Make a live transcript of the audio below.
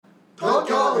東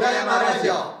京裏山ラジ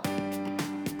オ。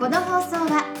この放送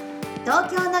は東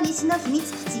京の西の秘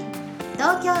密基地、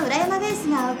東京裏山ベース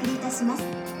がお送りいたします。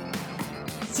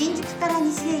新宿から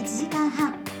西へ1時間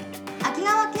半、秋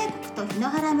川渓谷と檜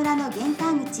原村の玄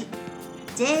関口、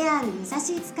 JR 武蔵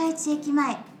五日市駅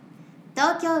前、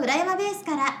東京裏山ベース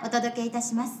からお届けいた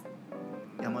します。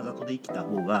山里で生きた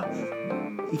方が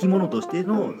生き物として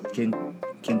の健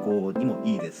康にも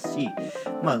いいですし、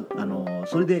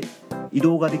それで移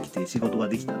動ができて仕事が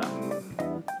できたら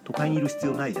都会にいる必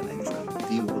要ないじゃないですかっ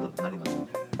ていうことになります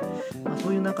ので、そ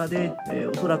ういう中で、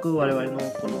おそらく我々の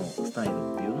このスタイル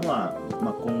っていうのは、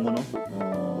今後の、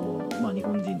日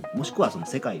本人もしくはその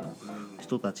世界の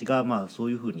人たちが、そ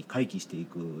ういうふうに回帰してい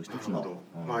く一つの、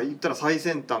言ったら最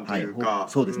先端というか、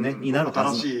そうですね、になる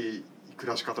はず、新しい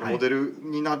暮らし方のモデル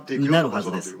になっていくような場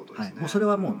所だということですね。もうそれ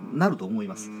はもうなると思い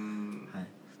ます。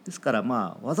ですから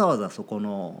わざわざそこ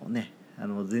のね、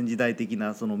前時代的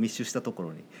なその密集したとこ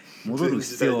ろに戻る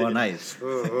必要はないです。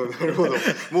なるほど。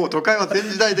もう都会は前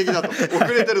時代的だと、遅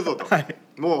れてるぞと、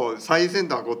もう最先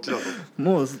端はこっちだと。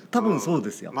もう多分そうで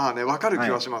すよ。分かる気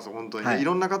はします、本当に、い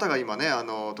ろんな方が今ね、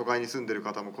都会に住んでる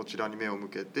方もこちらに目を向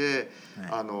けて、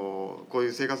こうい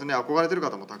う生活に憧れてる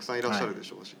方もたくさんいらっしゃるで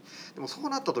しょうし、でもそう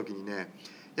なった時にね、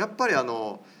やっぱり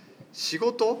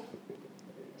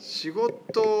仕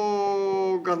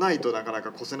事がないとなかな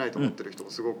か越せないと思ってる人も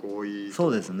すごく多いと思うんですけど、そ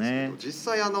うですね、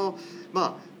実際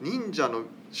忍者の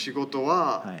仕事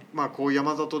は、こういう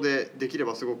山里でできれ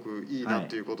ばすごくいいな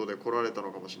ということで来られた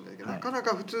のかもしれないけど、なかな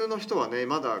か普通の人はね、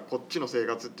まだこっちの生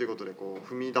活っていうことでこう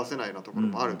踏み出せないようなところ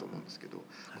もあると思うんですけど、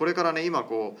これからね、今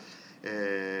こ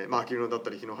う、秋野だった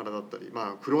り檜原だったり、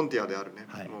フロンティアであるね、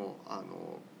も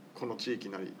うこの地域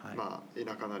なり、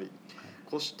田舎なり、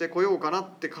越してこようかなっ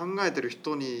て考えてる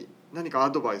人に何かア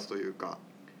ドバイスというか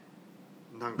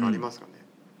何かありますかね。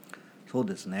そう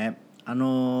ですね、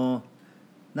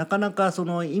なかなかそ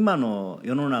の今の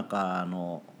世の中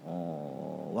の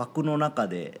枠の中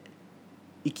で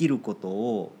生きること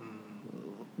を、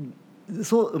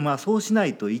そうしな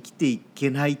いと生きていけ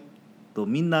ないと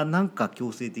みんななんか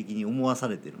強制的に思わさ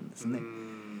れてるんですね。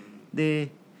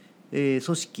で、組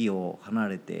織を離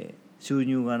れて収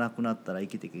入がなくなったら生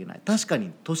きていけない。確か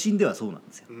に都心ではそうなん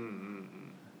ですよ。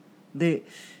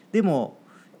でも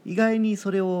意外にそ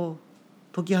れを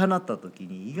解き放った時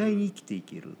に意外に生きてい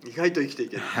ける、意外と生きてい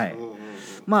ける、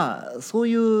そう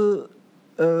いう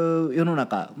世の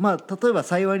中、例えば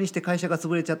幸いにして会社が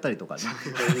潰れちゃったりとかね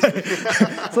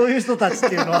そういう人たちっ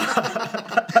ていうのは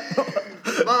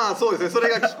そうですね、それ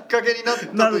がきっかけになっ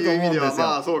たという意味で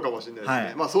はそうかもしれない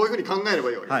ですね。そういうふうに考えれば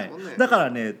いいわけですもんね。だか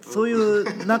らね、そうい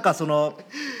うなんかその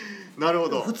なるほ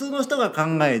ど、普通の人が考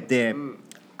えて、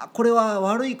これは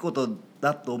悪いこと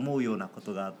だと思うようなこ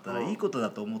とがあったらいいことだ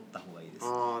と思った方がいいです。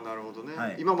なるほど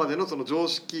ね、今までのその常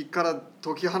識から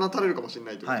解き放たれるかもしれ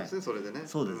ないということですね、それでね。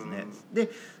そうですね。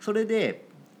でそれで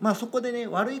そこでね、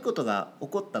悪いことが起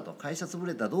こったと、会社潰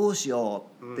れたどうしよ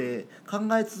うって考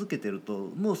え続けてると、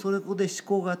もうそこで思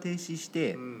考が停止し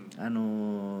て、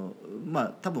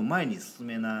多分前に進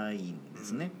めないんで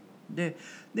すね。で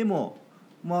も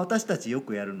私たちよ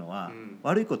くやるのは、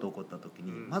悪いこと起こった時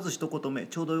にまず一言目、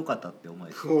ちょうどよかったって思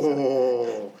えるんですよ。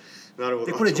なるほど。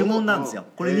でこれ呪文なんですよ。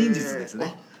これ忍術です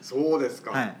ね。そうです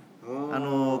か。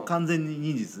完全に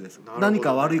忍術です。何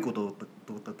か悪いことを起こ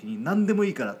った時に何でもい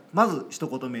いから、まず一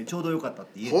言目、ちょうどよかったっ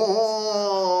て言えるんです。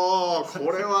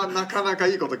これはなかなか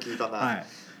いいこと聞いたな。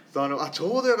ち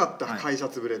ょうどよかった、会社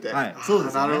潰れて。そう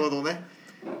ですね。なるほどね。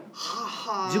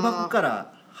呪縛か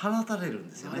ら放たれるん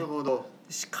ですよね。なるほど。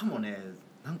しかもね、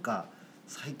なんか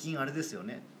最近あれですよ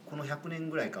ね、この100年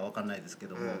ぐらいか分かんないですけ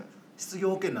ども、失業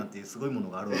保険なんていうすごいも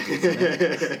のがあるわけですよ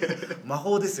ね魔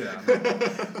法ですよ、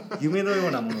夢のよ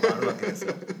うなものがあるわけです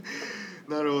よ。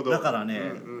なるほど。だから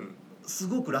ね、す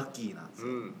ごくラッキーなんです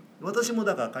よ。私も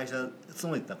だから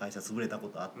勤めてた会社潰れたこ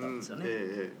とあったんですよね。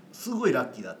すごいラ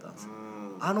ッキーだったんですよ。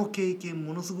経験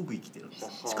ものすごく生きてるんで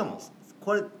す。しかも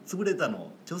これ潰れた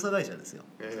の調査会社ですよ。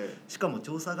しかも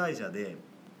調査会社で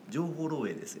情報漏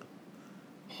洩ですよ。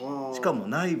しかも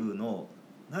内部の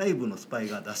スパイ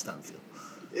が出したんですよ。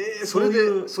それ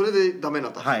でダメに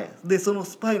なった。でその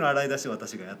スパイの洗い出しを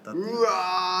私がやったっていう。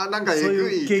なんかえぐ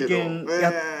いけど、そういう経験や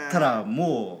ったら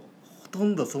もうほと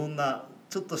んどそんな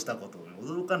ちょっとしたことに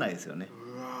驚かないですよね。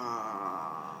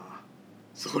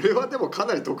それはでもか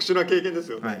なり特殊な経験です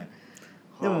よね。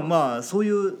でもそうい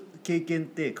う経験っ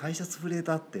て会社潰れ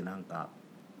たってなんか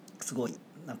すごい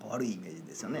なんか悪いイメージ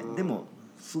ですよね。でも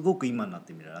すごく今になっ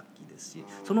てみればラッキーですし、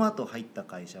その後入った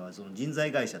会社はその人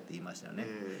材会社って言いましたよね。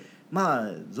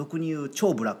俗に言う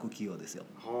超ブラック企業ですよ。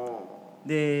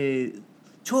で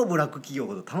超ブラック企業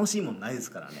ほど楽しいもんないで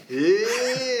すからね。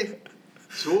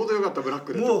ちょうどよかったブラッ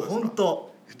クでってもうことですか。本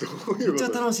当どういうことですか。めっちゃ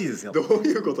楽しいですよ。どう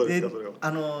いうことですかそれは。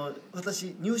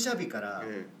私入社日から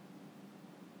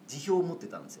辞表を持って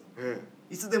たんですよ、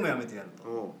いつでも辞めてやる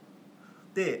と。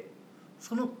で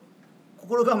その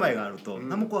心構えがあると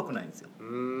何も怖くないんですよ。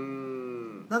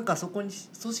なんかそこに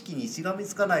組織にしがみ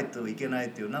つかないといけない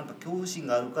っていうなんか恐怖心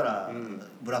があるから、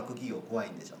ブラック企業怖い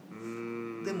んでしょ。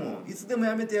でもいつでも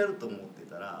辞めてやると思って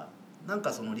たら、なん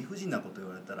かその理不尽なこと言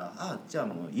われたら、あじゃあ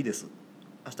もういいです、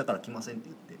明日から来ませんって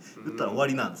言ったら終わ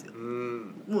りなんですよ。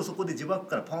もうそこで呪縛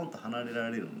からパンと離れら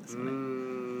れるんですよ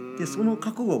ね。でその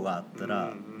覚悟があった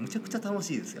らむちゃくちゃ楽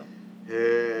しいですよ。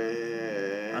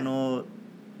へー。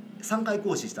3回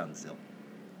行使したんですよ、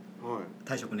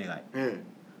退職願い。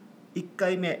1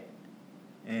回目、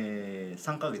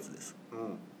3ヶ月です、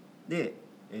で、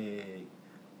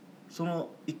その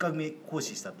1回目行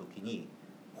使した時に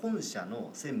本社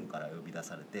の専務から呼び出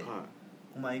されて、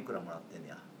お前いくらもらってんね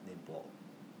や年俸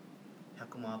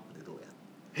100万アップでどうや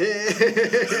へ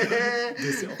え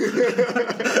ですよ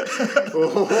お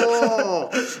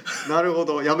おなるほ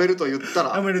ど。辞めると言った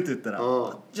ら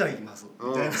じゃあ行きます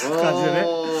みたいな感じでね。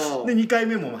で2回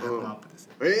目も100万アップです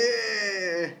よ。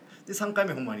で3回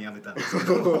目ほんまに辞めたんですけ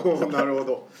どなるほ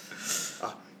ど。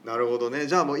なるほどね。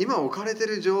じゃあもう今置かれて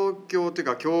る状況っていう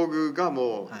か境遇が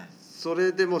もう、そ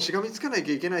れでもうしがみつかな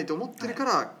きゃいけないと思ってるか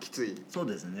らきつい。そう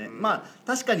ですね、まあ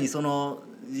確かにその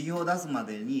事業を出すま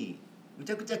でにむ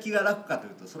ちゃくちゃ気が楽かと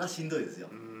いうとそれはしんどいですよ。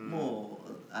も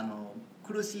う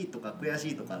苦しいとか悔し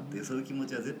いとかっていうそういう気持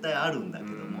ちは絶対あるんだけ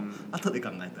ども、後で考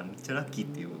えたらめっちゃラッキーっ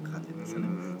ていう感じですよ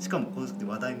ね。しかもこうして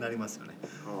話題になりますよね。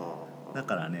だ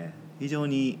からね非常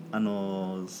に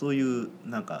そういう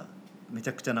なんかめち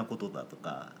ゃくちゃなことだと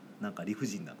かなんか理不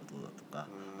尽なことだとか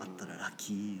あったらラッ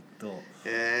キーと思うよ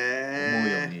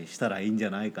うにしたらいいんじゃ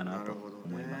ないかなと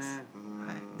思います。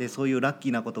でそういうラッキ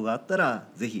ーなことがあったら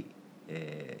ぜひ、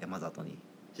山里に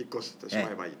引っ越してしま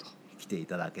えばいいと、来てい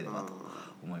ただければと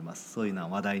思います。そういうのは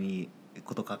話題に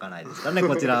こと書かないですからね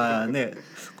こちらね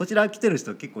こちら来てる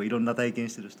人結構いろんな体験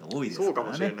してる人多いですからね。そう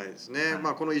かもしれないですね。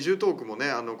この移住トークも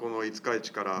ねこの五日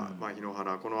市から、檜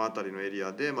原この辺りのエリ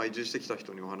アで、移住してきた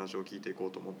人にお話を聞いていこ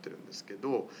うと思ってるんですけ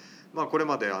ど、これ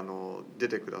まで出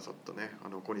てくださったね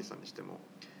小西さんにしても、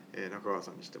中川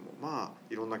さんにしても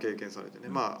いろんな経験されてね、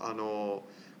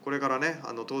これからね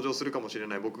登場するかもしれ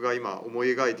ない僕が今思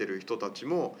い描いてる人たち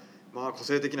も個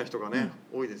性的な人がね、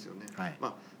多いですよね。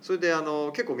それで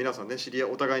結構皆さんね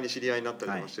お互いに知り合いになった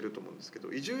りとかしてると思うんですけ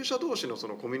ど、移住者同士のそ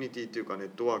のコミュニティっていうかネッ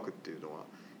トワークっていうのは、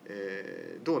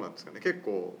どうなんですかね。結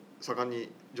構盛んに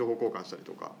情報交換したり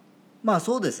とか。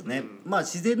そうですね、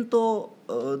自然と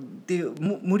っていう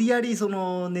無理やりそ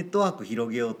のネットワーク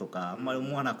広げようとかあんまり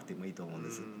思わなくてもいいと思うんで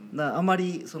す。あま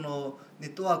りそのネ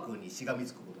ットワークにしがみ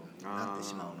つくことになって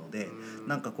しまうので、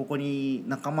なんかここに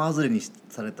仲間外れに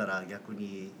されたら逆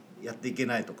にやっていけ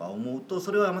ないとか思うと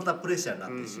それはまたプレッシャーにな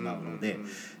ってしまうので、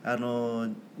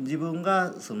自分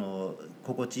がその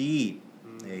心地い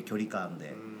い、距離感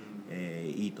で、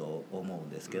いいと思うん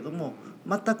ですけども、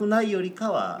全くないより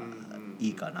かはい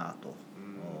いかなと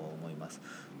思います。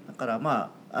だから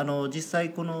実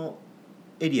際この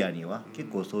エリアには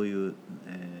結構そういう、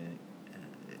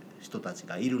人たち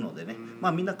がいるのでね、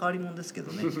みんな変わり者ですけ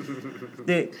どね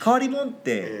で変わり者っ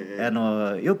て、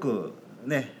よく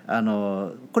ね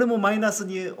これもマイナス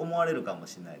に思われるかも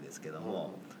しれないですけど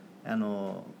も、変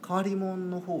わり者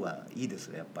の方がいいです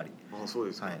よやっぱり。そう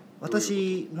ですか。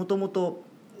私もともと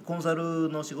コンサル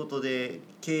の仕事で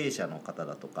経営者の方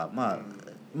だとか、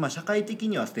社会的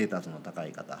にはステータスの高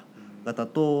い方々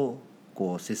と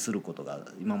こう接することが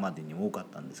今までに多かっ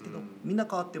たんですけど、みんな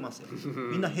変わってますよ。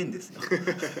みんな変ですよ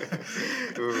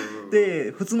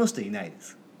で普通の人いないで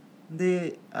す。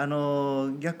で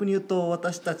逆に言うと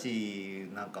私たち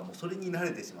なんかもそれに慣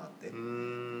れてしまって、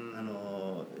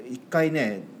一回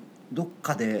ねどっ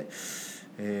かで、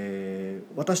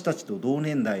私たちと同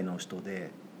年代の人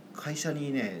で会社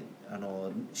にね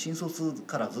新卒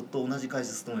からずっと同じ会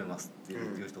社勤めますって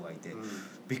いう人がいて、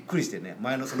びっくりしてね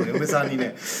前のその嫁さんに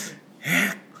ね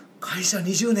会社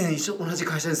20年同じ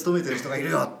会社に勤めてる人がいる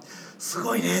よす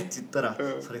ごいねって言ったら、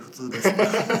それ普通です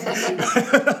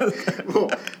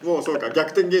もうそうか逆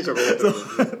転現象が起こ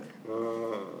って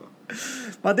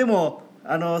る。でも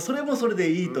それもそれ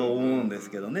でいいと思うんです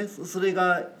けどね、それ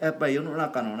がやっぱり世の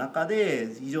中の中で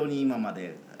非常に今ま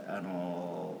で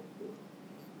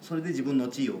それで自分の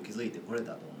地位を築いてこれ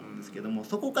たと思うんですけども、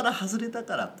そこから外れた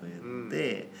からといっ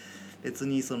て別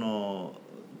に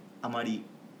あまり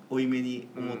負い目に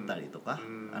思ったりとか、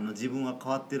自分は変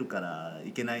わってるから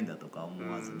いけないんだとか思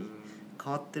わずに、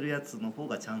変わってるやつの方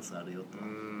がチャンスあるよ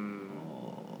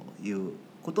という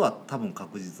ことは多分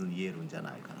確実に言えるんじゃな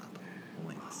いかなと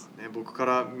思います。僕か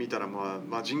ら見たら、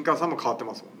陣川さんも変わって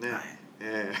ますもんね。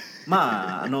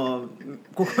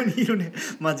ここにいるね、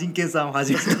人健さんをは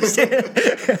じめとして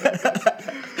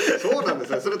そうなんで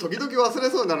すね。それ時々忘れ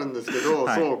そうになるんですけど、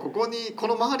はい、そうこ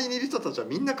の周りにいる人たちは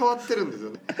みんな変わってるんですよ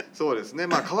ね。そうですね。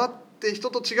変わって人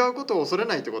と違うことを恐れ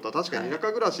ないってことは確かに田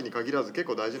舎暮らしに限らず結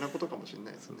構大事なことかもしれな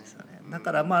いですね。そうですよね。だ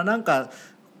からなんか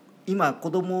今子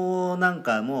供なん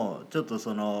かもちょっと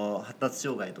その発達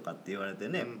障害とかって言われて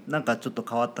ね、なんかちょっと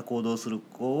変わった行動する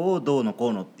子をどうのこ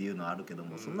うのっていうのはあるけど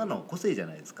も、そんなの個性じゃ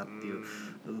ないですかっていう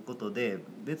ことで、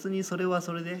別にそれは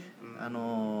それでそ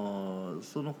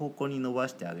の方向に伸ば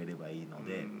してあげればいいの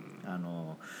で、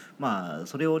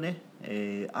それをね、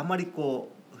あまり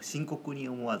深刻に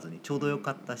思わずにちょうどよ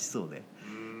かった思想で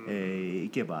い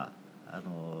けば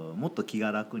もっと気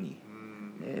が楽に。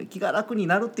気が楽に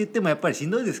なるって言ってもやっぱりし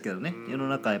んどいですけどね、世の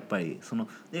中やっぱり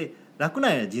楽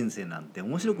な人生なんて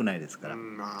面白くないですから。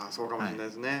そうかもしれない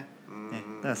ですね。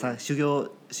だから修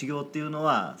行っていうの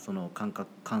はその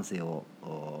感性を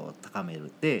高めるっ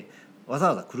てわざ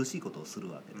わざ苦しいことをす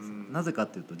るわけです。なぜかっ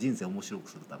ていうと人生を面白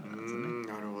くするためなんですよね。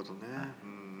なるほどね。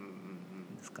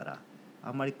ですから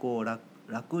あんまり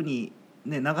楽に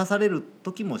流される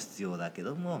時も必要だけ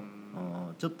ども、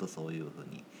ちょっとそういうふう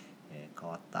に変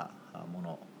わったも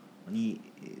のに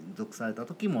属された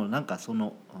時もなんかそ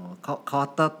の変わ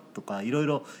ったとかいろい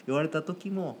ろ言われた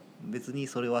時も別に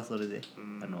それはそれで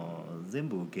全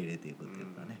部受け入れていくっていう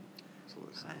かね。そう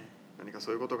ですね。何か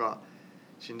そういうことが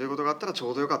しんどいことがあったらち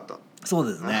ょうどよかった。そう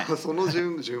ですね。その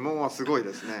呪文はすごい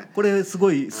ですね。これす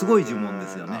ごい呪文で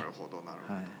すよね。なるほど。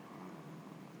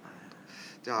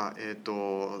じゃあ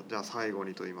最後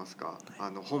にと言いますか、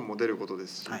本も出ることで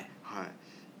すし、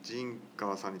陣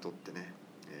川さんにとってね、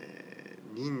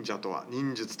忍者とは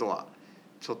忍術とは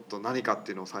ちょっと何かっ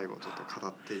ていうのを最後ちょっと語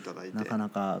っていただいて。なかな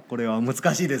かこれは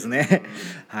難しいですね。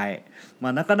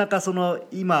なかなかその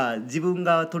今自分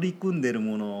が取り組んでいる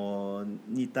もの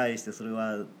に対してそれ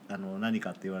は何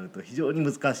かって言われると非常に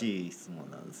難しい質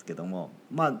問なんですけども、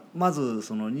まず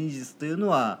その忍術というの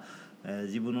は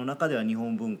自分の中では日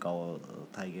本文化を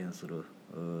体現する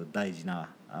大事な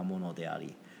ものであ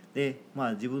り、で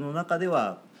自分の中で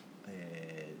は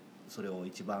それを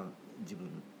一番自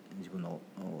分の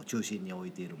中心に置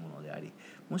いているものであり、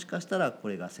もしかしたらこ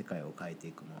れが世界を変えて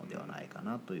いくものではないか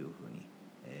なというふうに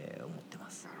思ってま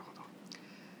す。なるほど。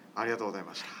ありがとうござい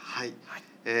ました。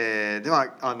で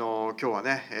は今日は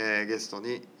ね、ゲスト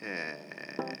に、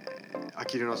あ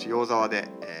きる野市養沢で、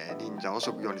忍者を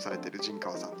職業にされている陣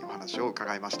川さんにお話を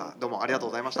伺いました。どうもありがとう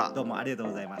ございました。どうもありがとう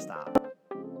ございました。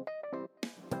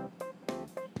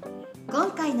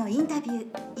今回のインタビ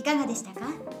ューいかがでしたか？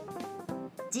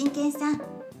陣健さん、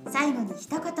最後に一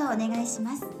言お願いし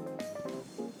ます。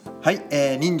はい、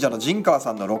忍者の陣川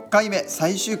さんの6回目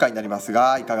最終回になります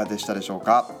が、いかがでしたでしょう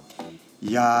か？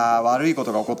いやー、悪いこ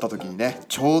とが起こった時にね、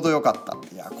ちょうどよかった。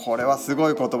いや、これはすご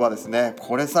い言葉ですね。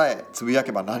これさえつぶや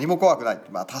けば何も怖くない。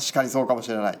確かにそうかもし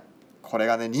れない。これ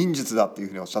がね、忍術だっていう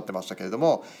ふうにおっしゃってましたけれど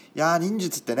も、いやー、忍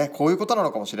術ってね、こういうことな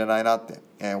のかもしれないなっ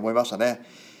て、思いましたね。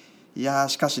いやー、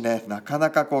しかしね、なか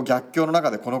なか逆境の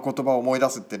中でこの言葉を思い出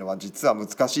すっていうのは実は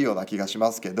難しいような気がしま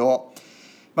すけど、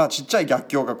ちっちゃい逆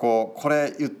境がこ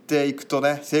れ言っていくと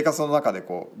ね、生活の中で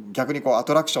逆にア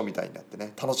トラクションみたいになって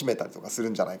ね、楽しめたりとかする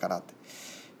んじゃないかなって。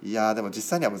いやー、でも実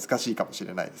際には難しいかもし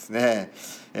れないですね。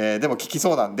でも聞き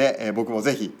そうなんで、僕も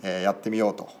ぜひ、やってみ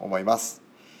ようと思います。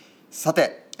さ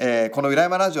て、この裏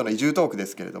山ラジオの移住トークで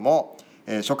すけれども、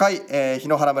初回、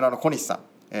檜原村の小西さん、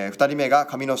2人目が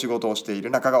紙の仕事をしている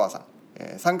中川さん、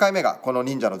3回目がこの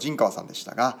忍者の陣川さんでし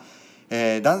たが、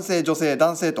男性女性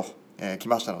男性と来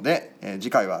ましたので、次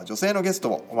回は女性のゲスト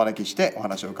をお招きしてお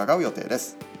話を伺う予定で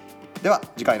す。では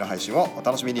次回の配信をお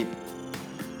楽しみに。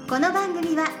この番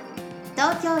組は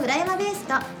東京裏山ベース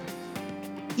と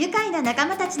愉快な仲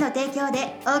間たちの提供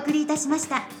でお送りいたしまし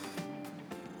た。